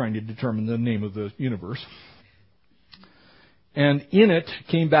we're not trying to determine the name of the universe. And in it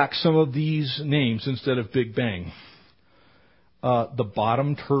came back some of these names instead of Big Bang. The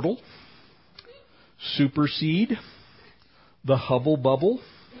Bottom Turtle, Superseed, the Hubble Bubble,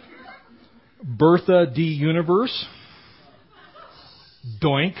 Bertha D. Universe,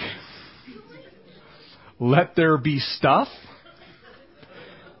 Doink, Let There Be Stuff.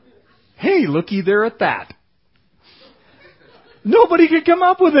 Hey, looky there at that. Nobody could come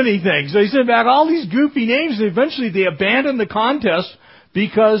up with anything. So they sent back all these goofy names, and eventually they abandoned the contest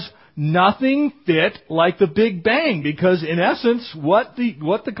because nothing fit like the Big Bang. Because in essence, what the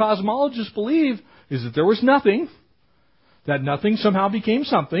cosmologists believe is that there was nothing, that nothing somehow became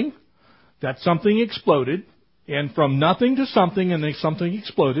something, that something exploded, and from nothing to something, and then something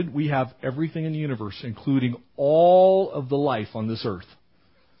exploded, we have everything in the universe, including all of the life on this earth.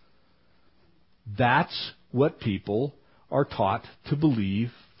 That's what people are taught to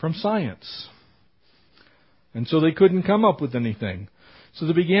believe from science. And so they couldn't come up with anything. So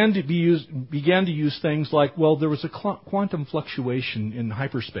they began to use things like, well, there was a quantum fluctuation in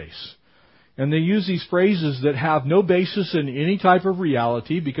hyperspace. And they use these phrases that have no basis in any type of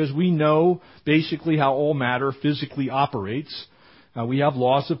reality, because we know basically how all matter physically operates. We have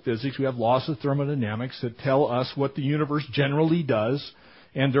laws of physics, we have laws of thermodynamics that tell us what the universe generally does.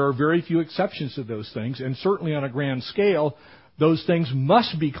 And there are very few exceptions to those things. And certainly on a grand scale, those things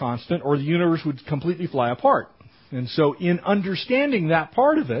must be constant, or the universe would completely fly apart. And so in understanding that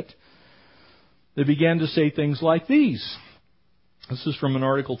part of it, they began to say things like these. This is from an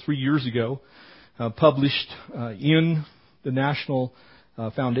article 3 years ago, published in the National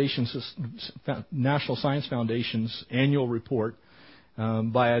Science Foundation's annual report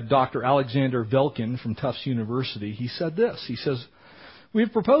by a Dr. Alexander Velkin from Tufts University. He said this. He says, "We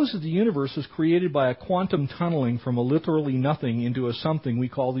have proposed that the universe was created by a quantum tunneling from a literally nothing into a something we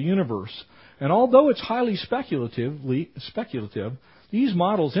call the universe. And although it's highly speculative, these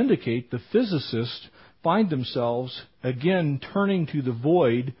models indicate the physicists find themselves again turning to the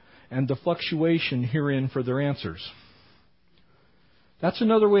void and the fluctuation herein for their answers." That's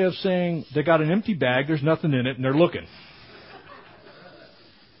another way of saying they got an empty bag, there's nothing in it, and they're looking.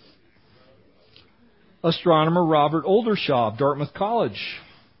 Astronomer Robert Oldershaw of Dartmouth College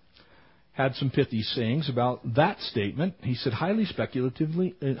had some pithy sayings about that statement. He said, highly speculative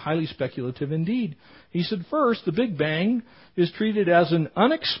indeed. He said, first, the Big Bang is treated as an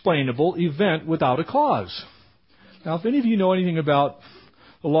unexplainable event without a cause. Now, if any of you know anything about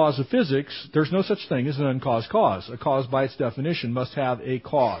the laws of physics, there's no such thing as an uncaused cause. A cause, by its definition, must have a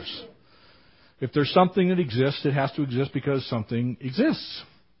cause. If there's something that exists, it has to exist because something exists.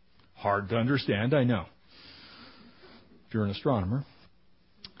 Hard to understand, I know, if you're an astronomer.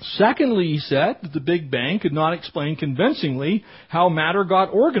 Secondly, he said that the Big Bang could not explain convincingly how matter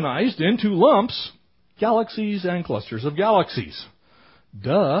got organized into lumps, galaxies, and clusters of galaxies.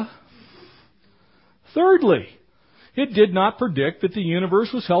 Duh. Thirdly, it did not predict that the universe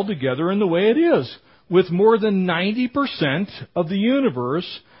was held together in the way it is, with more than 90% of the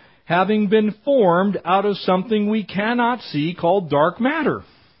universe having been formed out of something we cannot see called dark matter.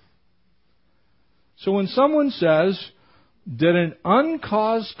 So when someone says that an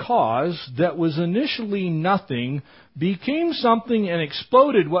uncaused cause that was initially nothing became something and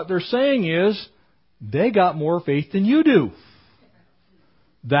exploded, what they're saying is they got more faith than you do.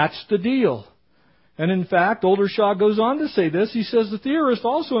 That's the deal. And in fact, Oldershaw goes on to say this. He says the theorist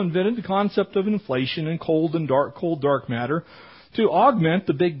also invented the concept of inflation and cold dark matter to augment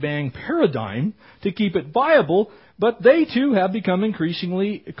the Big Bang paradigm to keep it viable, but they too have become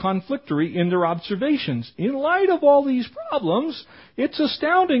increasingly conflictory in their observations. In light of all these problems, it's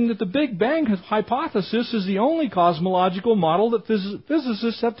astounding that the Big Bang hypothesis is the only cosmological model that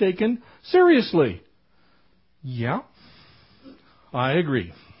physicists have taken seriously. Yeah, I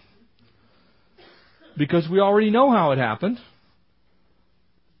agree. Because we already know how it happened.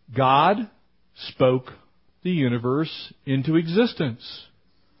 God spoke the universe into existence.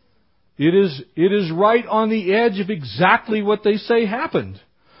 It is right on the edge of exactly what they say happened.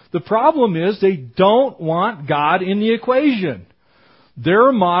 The problem is they don't want God in the equation.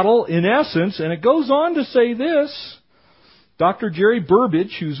 Their model, in essence, and it goes on to say this, Dr. Jerry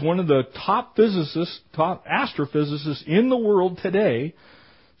Burbidge, who's one of the top astrophysicists in the world today,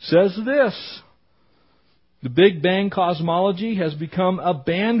 says this: the Big Bang cosmology has become a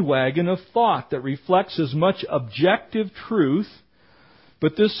bandwagon of thought that reflects as much objective truth,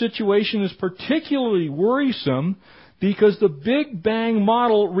 but this situation is particularly worrisome because the Big Bang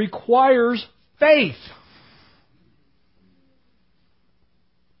model requires faith.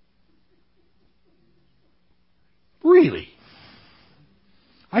 Really?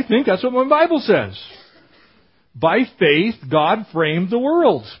 I think that's what my Bible says. By faith, God framed the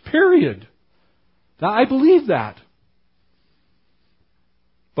world. Period. Now, I believe that.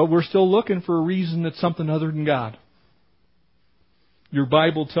 But we're still looking for a reason that's something other than God. Your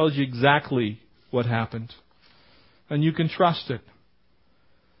Bible tells you exactly what happened. And you can trust it.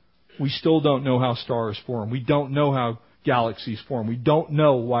 We still don't know how stars form. We don't know how galaxies form. We don't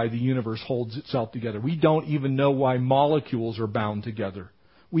know why the universe holds itself together. We don't even know why molecules are bound together.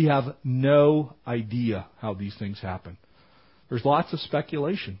 We have no idea how these things happen. There's lots of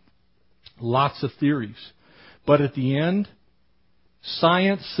speculation. Lots of theories. But at the end,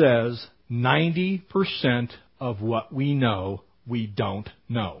 science says 90% of what we know, we don't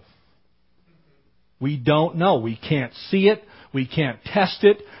know. We don't know. We can't see it. We can't test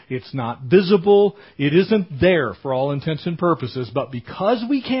it. It's not visible. It isn't there for all intents and purposes. But because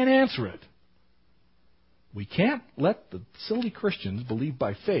we can't answer it, we can't let the silly Christians believe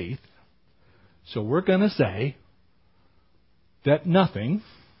by faith. So we're going to say that nothing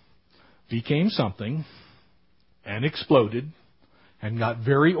became something and exploded and got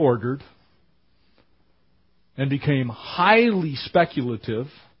very ordered and became highly speculative.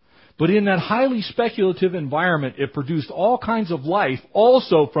 But in that highly speculative environment, it produced all kinds of life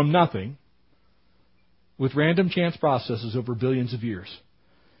also from nothing with random chance processes over billions of years.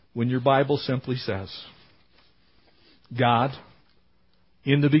 When your Bible simply says, God,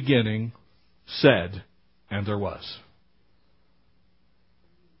 in the beginning, said, and there was.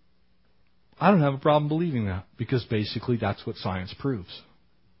 I don't have a problem believing that, because basically that's what science proves.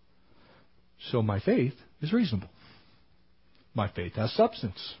 So my faith is reasonable. My faith has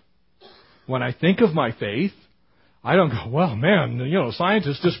substance. When I think of my faith, I don't go, well, man,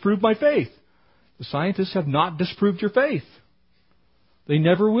 scientists disproved my faith. The scientists have not disproved your faith. They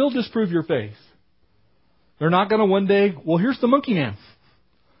never will disprove your faith. They're not going to one day, well, here's the monkey man.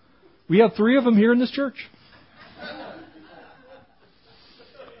 We have 3 of them here in this church.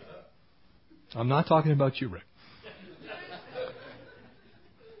 I'm not talking about you, Rick.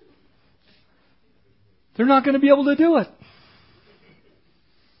 They're not going to be able to do it.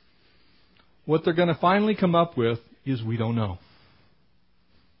 what they're going to finally come up with is we don't know.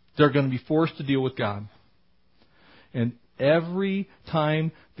 They're going to be forced to deal with God. And every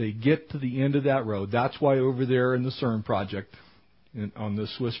time they get to the end of that road, that's why over there in the CERN project, on the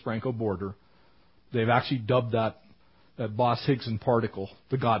Swiss-Franco border, they've actually dubbed that Bose-Higgs particle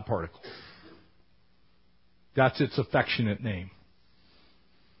the God particle. That's its affectionate name.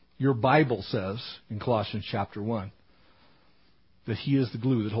 Your Bible says, in Colossians chapter 1, that He is the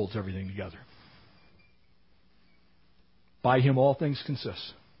glue that holds everything together. By Him all things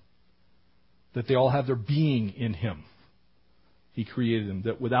consist. That they all have their being in Him. He created them.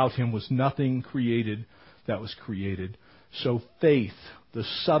 That without Him was nothing created that was created. So faith, the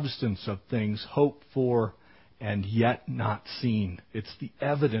substance of things hoped for and yet not seen. It's the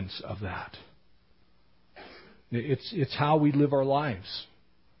evidence of that. It's how we live our lives.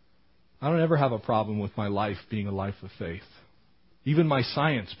 I don't ever have a problem with my life being a life of faith. Even my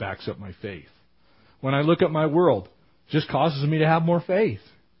science backs up my faith. When I look at my world, it just causes me to have more faith.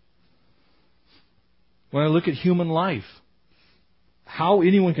 When I look at human life, how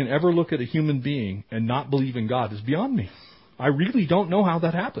anyone can ever look at a human being and not believe in God is beyond me. I really don't know how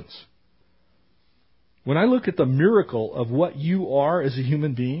that happens. When I look at the miracle of what you are as a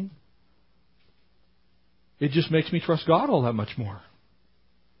human being, it just makes me trust God all that much more.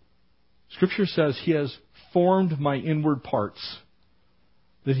 Scripture says He has formed my inward parts,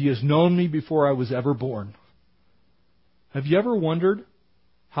 that He has known me before I was ever born. Have you ever wondered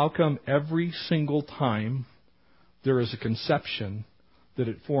how come every single time there is a conception that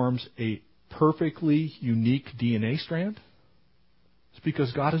it forms a perfectly unique DNA strand? It's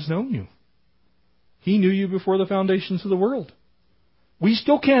because God has known you. He knew you before the foundations of the world. We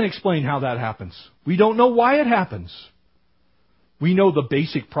still can't explain how that happens. We don't know why it happens. We know the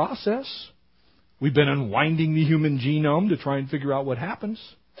basic process. We've been unwinding the human genome to try and figure out what happens.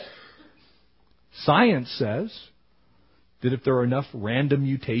 Science says that if there are enough random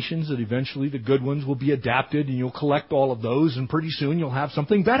mutations that eventually the good ones will be adapted and you'll collect all of those and pretty soon you'll have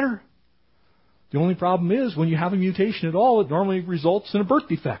something better. The only problem is when you have a mutation at all, it normally results in a birth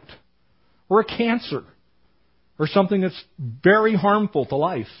defect or a cancer or something that's very harmful to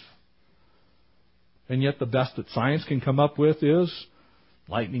life. And yet the best that science can come up with is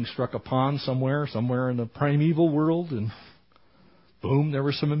lightning struck a pond somewhere in the primeval world, and boom, there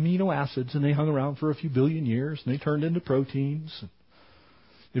were some amino acids, and they hung around for a few billion years, and they turned into proteins. And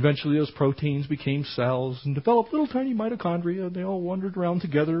eventually those proteins became cells and developed little tiny mitochondria, and they all wandered around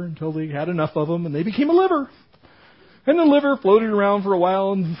together until they had enough of them, and they became a liver. And the liver floated around for a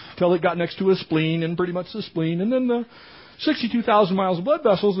while until it got next to a spleen, and pretty much the spleen, and then the 62,000 miles of blood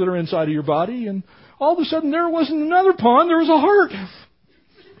vessels that are inside of your body, and all of a sudden there wasn't another pond, there was a heart.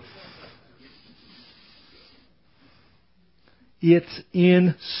 It's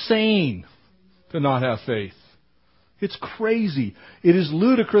insane to not have faith. It's crazy. It is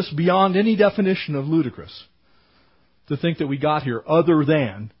ludicrous beyond any definition of ludicrous to think that we got here other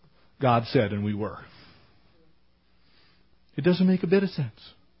than God said and we were. It doesn't make a bit of sense.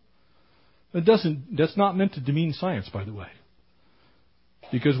 That's not meant to demean science, by the way.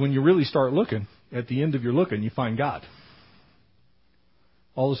 Because when you really start looking, at the end of your looking, you find God.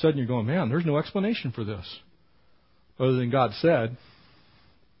 All of a sudden you're going, man, there's no explanation for this. Other than God said.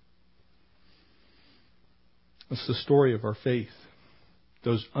 That's the story of our faith.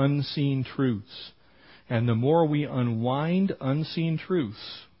 Those unseen truths. And the more we unwind unseen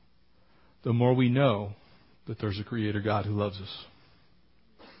truths, the more we know that there's a Creator God who loves us.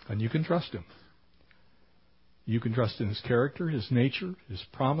 And you can trust Him. You can trust in His character, His nature, His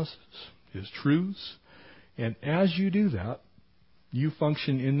promises, His truths. And as you do that, you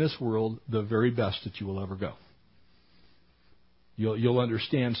function in this world the very best that you will ever go. You'll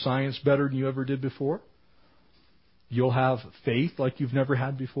understand science better than you ever did before. You'll have faith like you've never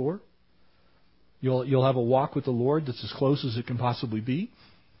had before. You'll have a walk with the Lord that's as close as it can possibly be.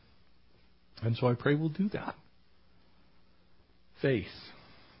 And so I pray we'll do that. Faith.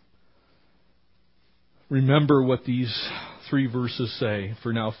 Remember what these 3 verses say.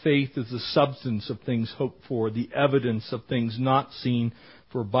 For now faith is the substance of things hoped for, the evidence of things not seen.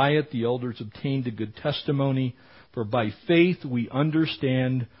 For by it the elders obtained a good testimony. For by faith we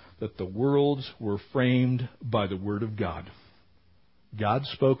understand that the worlds were framed by the Word of God. God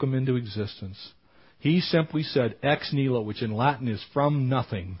spoke them into existence. He simply said ex nihilo, which in Latin is from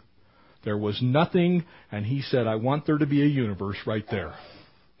nothing. There was nothing, and He said, I want there to be a universe right there.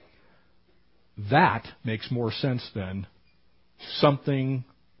 That makes more sense than something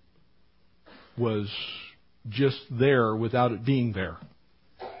was just there without it being there.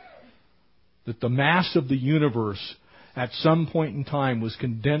 That the mass of the universe at some point in time was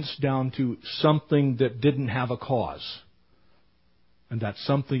condensed down to something that didn't have a cause. And that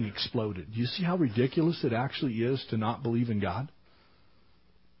something exploded. Do you see how ridiculous it actually is to not believe in God?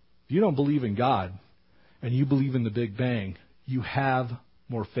 If you don't believe in God and you believe in the Big Bang, you have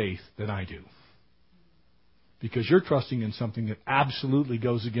more faith than I do. Because you're trusting in something that absolutely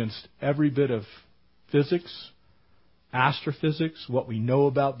goes against every bit of physics, astrophysics, what we know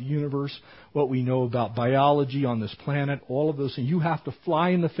about the universe, what we know about biology on this planet, all of those things. You have to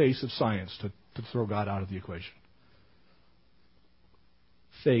fly in the face of science to throw God out of the equation.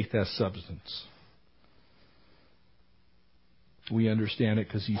 Faith has substance. We understand it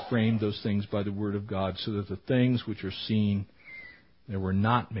because He framed those things by the Word of God, so that the things which are seen, they were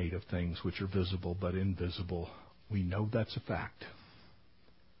not made of things which are visible but invisible. We know that's a fact.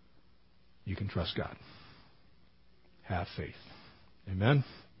 You can trust God. Have faith. Amen?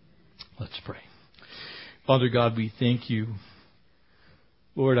 Let's pray. Father God, we thank You.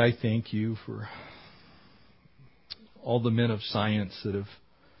 Lord, I thank You for all the men of science that have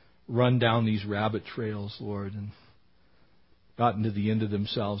run down these rabbit trails, Lord, and gotten to the end of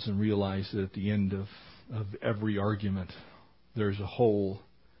themselves and realized that at the end of every argument, there's a hole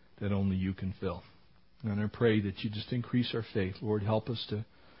that only You can fill. And I pray that You just increase our faith. Lord, help us to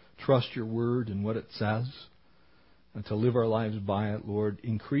trust Your Word and what it says, and to live our lives by it. Lord,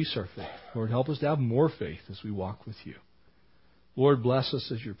 increase our faith. Lord, help us to have more faith as we walk with You. Lord, bless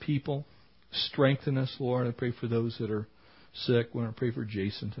us as Your people. Strengthen us, Lord. I pray for those that are sick. I want to pray for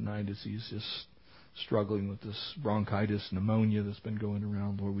Jason tonight as he's just struggling with this bronchitis, pneumonia that's been going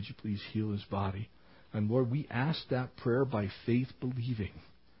around. Lord, would You please heal his body? And Lord, we ask that prayer by faith, believing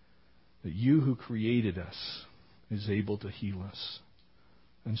that You who created us is able to heal us.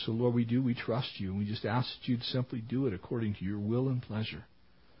 And so, Lord, we trust You, and we just ask that You'd simply do it according to Your will and pleasure.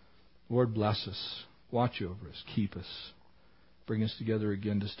 Lord, bless us. Watch over us. Keep us. Bring us together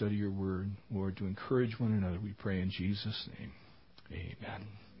again to study Your Word. Lord, to encourage one another, we pray in Jesus' name. Amen.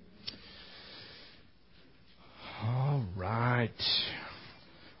 All right.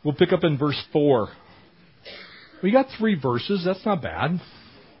 We'll pick up in verse 4. We got 3 verses. That's not bad.